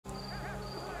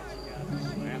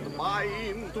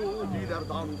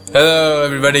Hello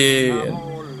everybody,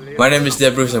 my name is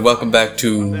Darrbruce and welcome back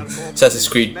to Assassin's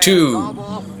Creed 2.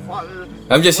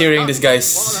 I'm just hearing this guy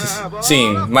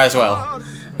sing, might as well,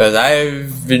 because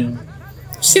I've been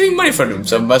stealing money from him,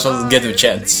 so I might as well get him a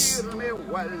chance.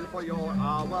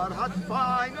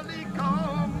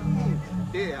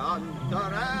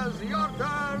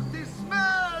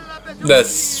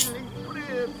 That's...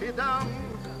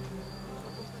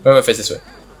 where am I face this way?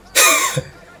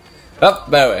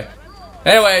 Up that way.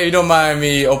 Anyway, you don't mind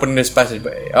me opening this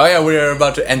passageway. Oh yeah, we're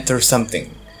about to enter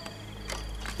something.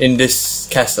 In this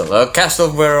castle. A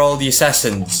castle where all the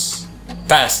assassins.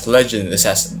 Past legend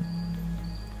assassin.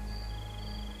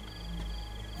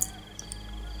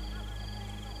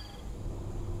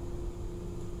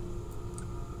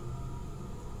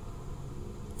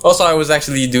 Also, I was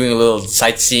actually doing a little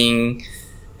sightseeing.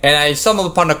 And I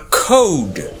stumbled upon a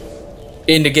code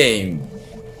in the game.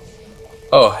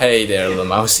 Oh, hey there, little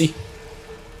mousey.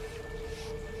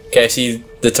 Okay, I see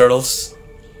the turtles.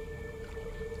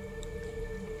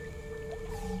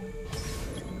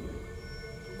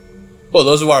 Oh,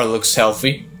 those water looks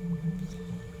healthy.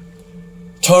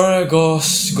 Torre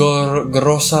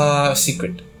Grossa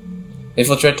secret.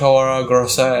 Infiltrate Torre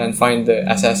Grossa and find the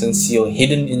assassin seal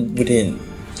hidden within.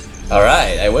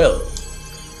 Alright, I will.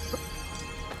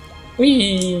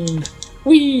 Whee!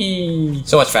 Whee!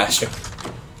 So much faster.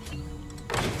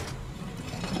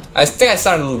 I think I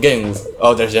started a little game with...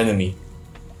 oh, there's an enemy.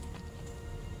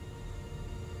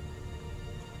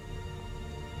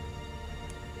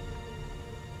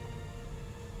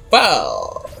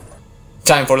 Well...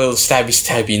 time for a little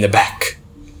stabby in the back.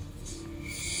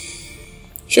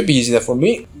 Should be easy enough for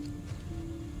me.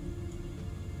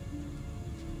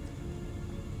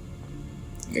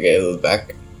 Okay, a little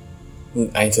back.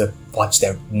 I need to watch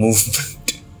their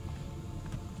movement.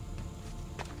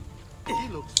 He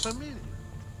looks familiar.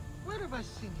 Where have I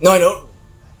seen him? No, I don't.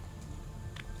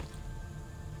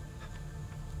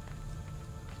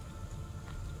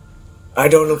 I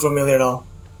don't look familiar at all.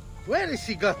 Where is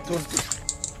he got to?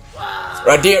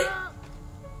 Right here.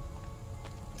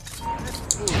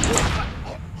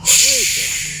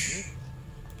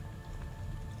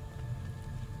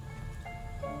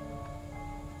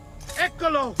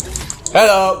 Eccolo!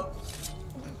 Hello.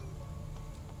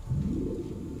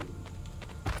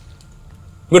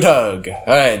 Good hug.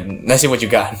 Alright, let's see what you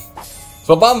got.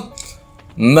 So bomb?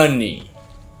 Money.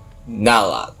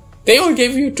 Nala. They only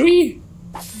gave you 3?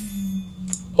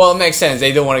 Well, it makes sense.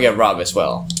 They don't want to get robbed as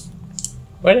well.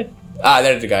 Where did... ah,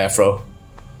 there's the guy, Afro.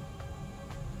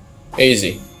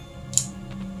 Easy.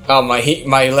 Oh, my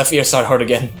left ear started hurt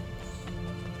again.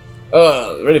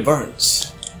 It really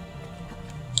burns.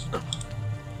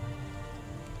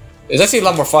 It's actually a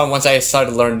lot more fun once I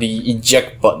started to learn the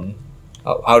eject button.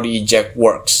 How the eject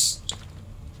works.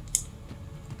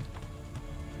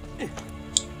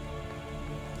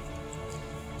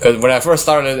 Because when I first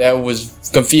started, I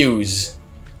was confused.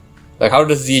 Like, how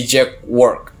does the eject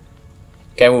work?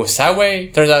 Can I move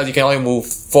sideways? Turns out you can only move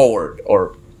forward,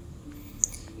 or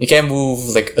you can't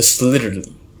move like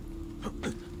literally.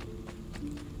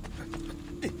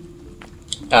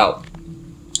 Ow.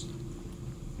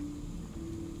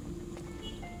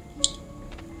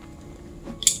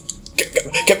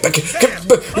 Get back!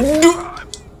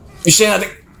 You say nothing.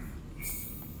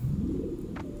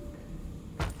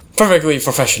 Perfectly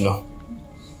professional.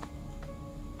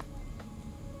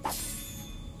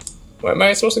 Where am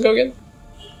I supposed to go again?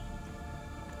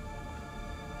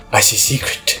 I see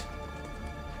secret.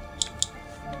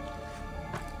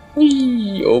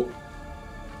 Whee! Oh.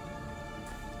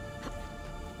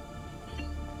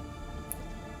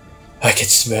 I can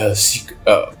smell secret.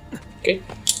 Oh. Okay.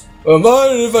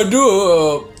 Mind if I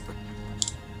do?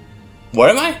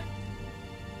 Where am I?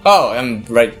 Oh, I'm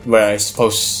right where I'm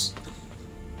supposed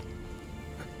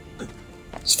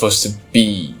to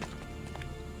be.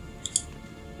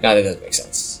 Now that doesn't make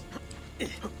sense.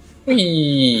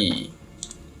 Whee!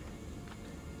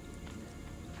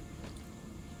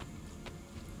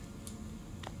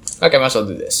 Okay, might as well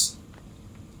do this.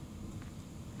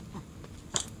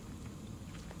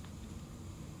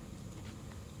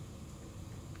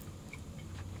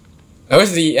 I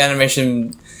wish the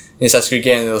animation in Assassin's Creed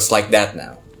game looks like that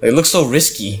now. It looks so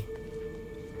risky.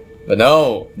 But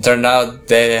no, it turned out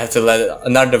they have to let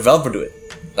another developer do it.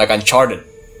 Like Uncharted.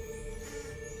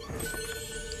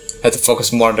 Had to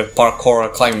focus more on the parkour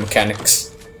climbing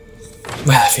mechanics.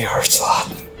 Well, it hurts a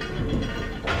lot.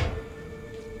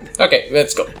 Okay,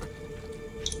 let's go.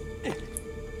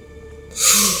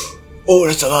 Oh,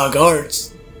 that's a lot of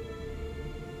guards.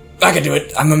 I can do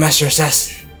it. I'm a master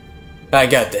assassin. I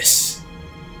got this.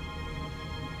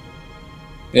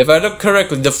 If I look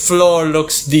correctly, the floor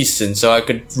looks decent, so I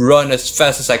could run as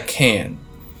fast as I can.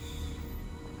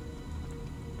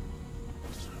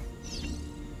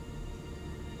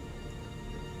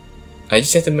 I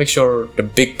just have to make sure the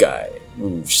big guy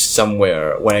moves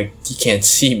somewhere when he can't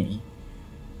see me.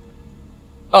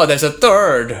 Oh, there's a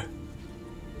third!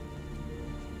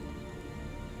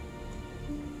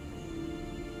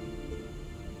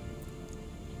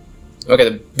 Okay,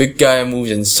 the big guy moves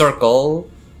in circle.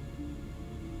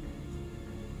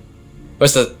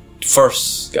 Where's the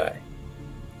first guy?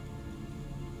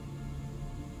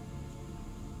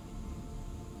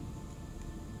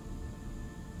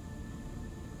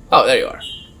 Oh, there you are.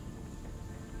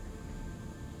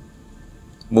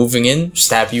 Moving in,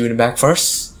 stab you in the back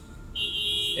first.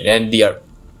 And then the other.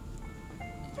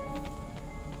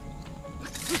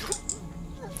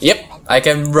 Yep, I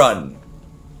can run.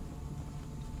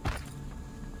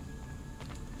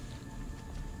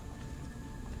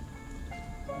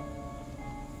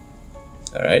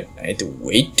 Alright, I need to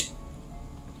wait.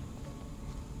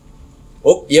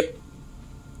 Oh, yep.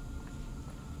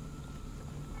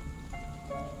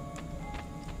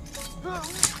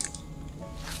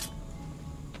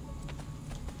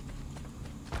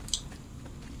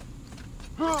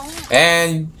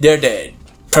 And they're dead.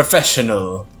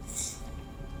 Professional.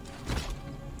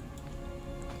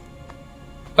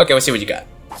 Okay, let's see what you got.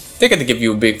 They're gonna give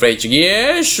you a big rage.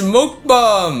 Yeah, smoke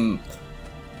bomb!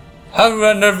 How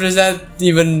on earth does that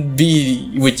even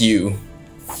be with you?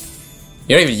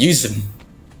 You don't even use them.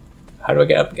 How do I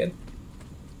get up again?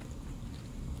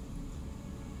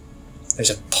 There's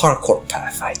a parkour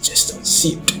path, I just don't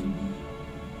see it.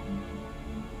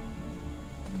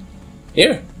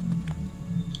 Here.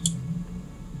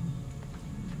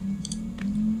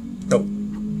 Nope.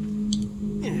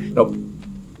 Nope.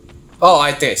 Oh,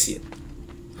 I think I see it.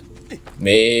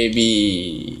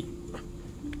 Maybe.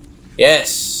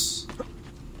 Yes.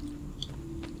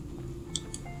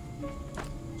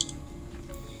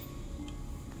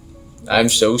 I'm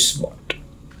so smart.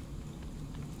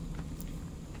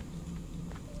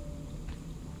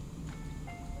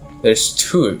 There's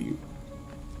two of you.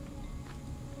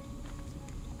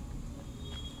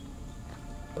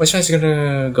 Which one's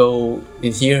gonna go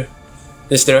in here?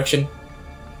 This direction?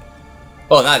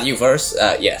 Well, not you first.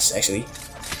 Yes, actually.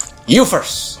 You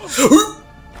first!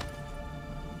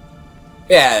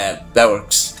 Yeah, that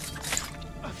works.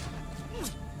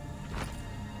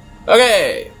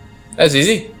 Okay! That's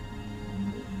easy.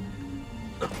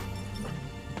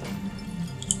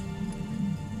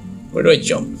 Where do I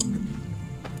jump?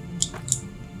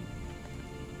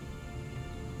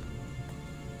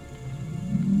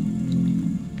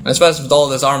 I suppose with all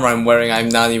this armor I'm wearing, I'm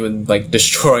not even like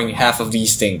destroying half of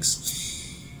these things.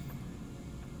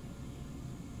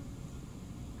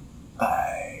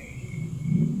 I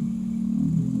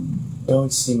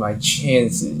don't see my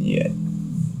chances yet.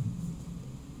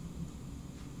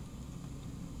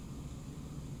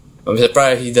 I'm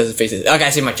surprised he doesn't face it. Okay, I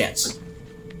see my chance.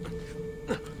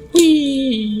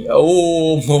 Whee!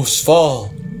 Almost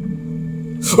fall.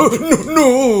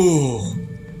 No!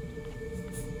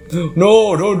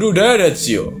 No, don't do that,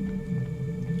 Ezio.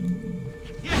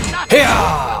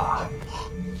 Hiya!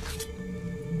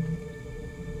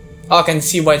 Oh, I can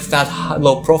see why it's not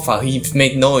low profile. He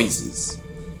make noises.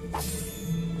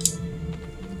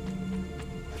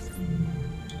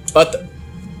 But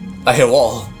I hit a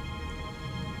wall.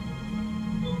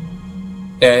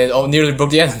 Yeah, it nearly broke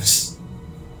the entrance.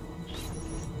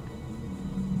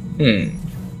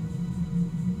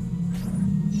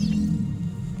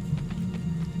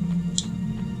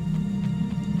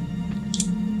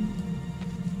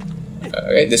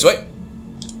 Okay, this way.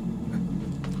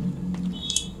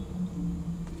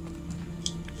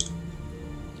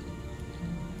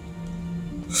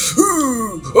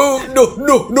 Oh no,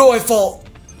 no, no, I fall.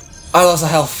 I lost a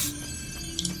health.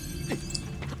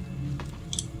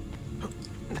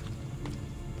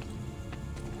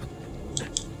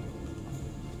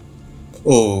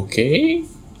 Okay.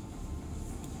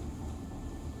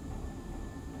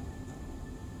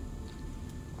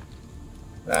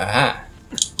 Aha.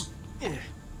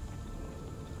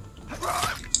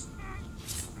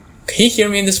 Can you hear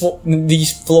me in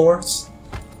these floors?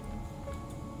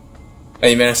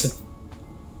 Any medicine?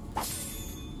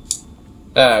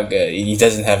 Oh good, he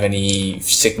doesn't have any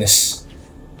sickness.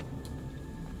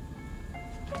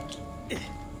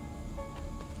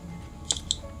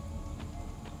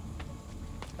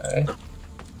 Alright.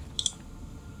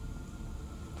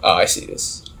 Oh, I see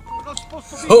this.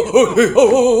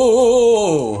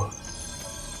 Oh!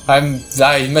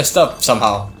 I messed up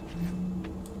somehow.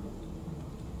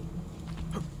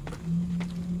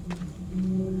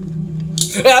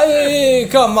 Hey,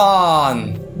 come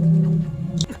on!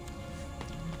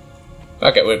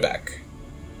 Okay, we're back.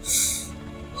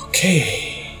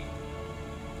 Okay.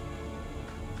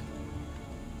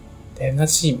 They have not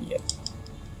seen me yet.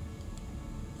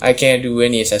 I can't do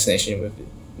any assassination with it.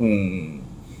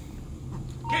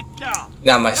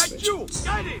 Not my switch.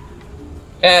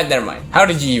 Never mind. How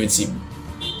did you even see me?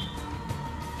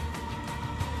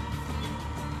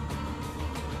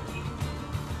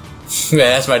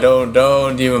 Yeah, that's my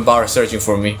don't even bother searching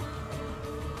for me.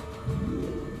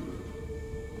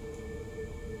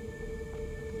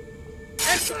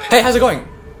 Hey, how's it going?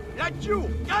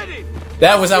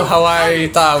 That was how I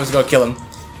thought I was gonna kill him.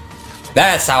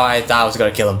 That's how I thought I was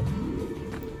gonna kill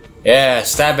him. Yeah,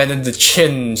 stab and then the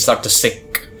chin start to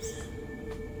sink.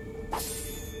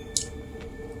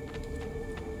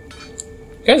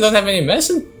 You guys don't have any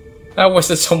medicine? I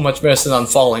wasted so much medicine on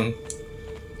falling.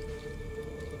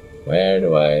 Where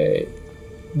do I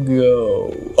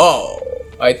go? Oh,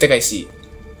 I think I see it.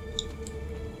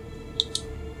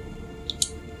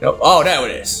 Nope. Oh, there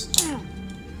it is.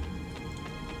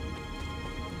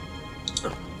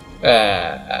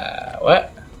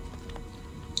 What?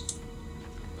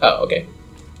 Oh, okay.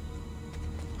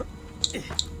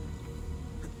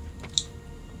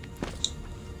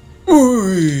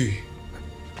 Ooh.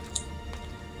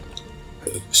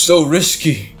 So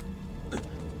risky.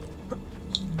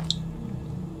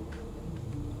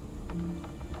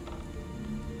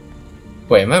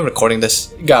 Wait, am I recording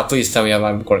this? God, please tell me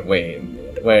I'm recording. Wait a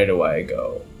minute. Where do I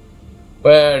go?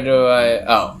 Where do I...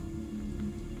 Oh.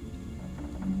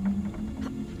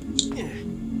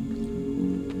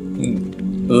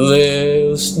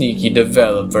 Little sneaky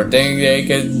developer think they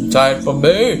can hide from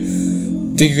me.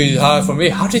 Think they can hide from me?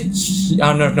 How did you... I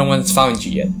don't know if no one's found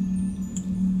you yet.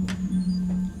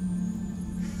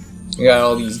 You got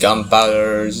all these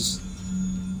gunpowders.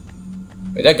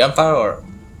 Wait, that gunpowder or...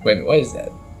 Wait, what is that?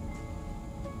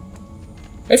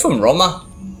 Are you from Roma?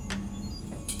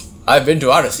 I've been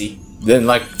to Odyssey. Didn't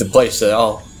like the place at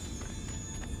all.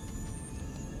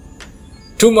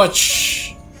 Too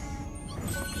much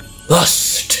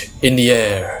lust in the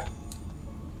air.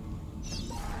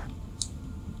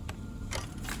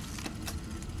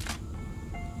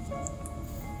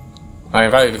 I mean,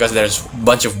 probably because there's a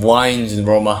bunch of wines in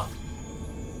Roma.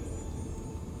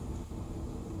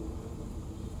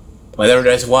 Whenever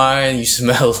there's wine, you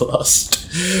smell lust.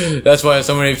 That's why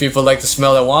so many people like to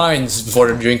smell the wines before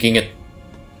they're drinking it.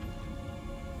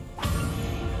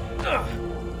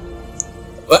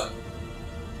 What?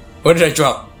 Where did I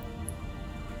drop?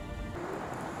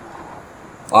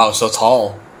 Wow, so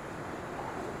tall.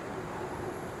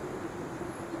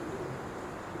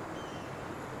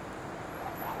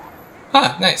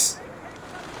 Ah, nice.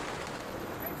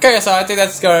 Okay, so I think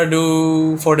that's gonna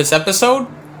do for this episode.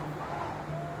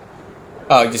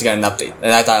 Oh, I just got an update,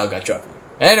 and I thought I got dropped.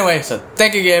 Anyway, so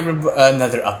thank you again for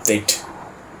another update.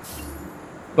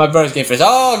 My brother's game first.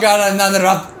 Oh, got another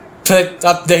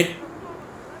update.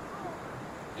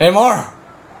 Any more?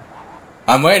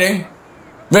 I'm waiting.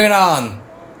 Bring it on.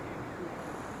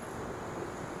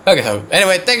 Okay, so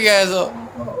anyway, thank you guys.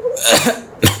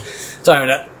 Sorry about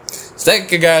that. So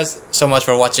thank you guys so much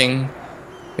for watching.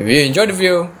 If you enjoyed the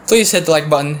video, please hit the like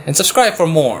button and subscribe for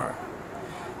more.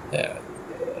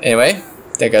 Anyway,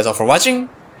 thank you guys all for watching.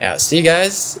 And I'll see you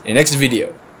guys in the next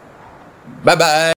video. Bye bye.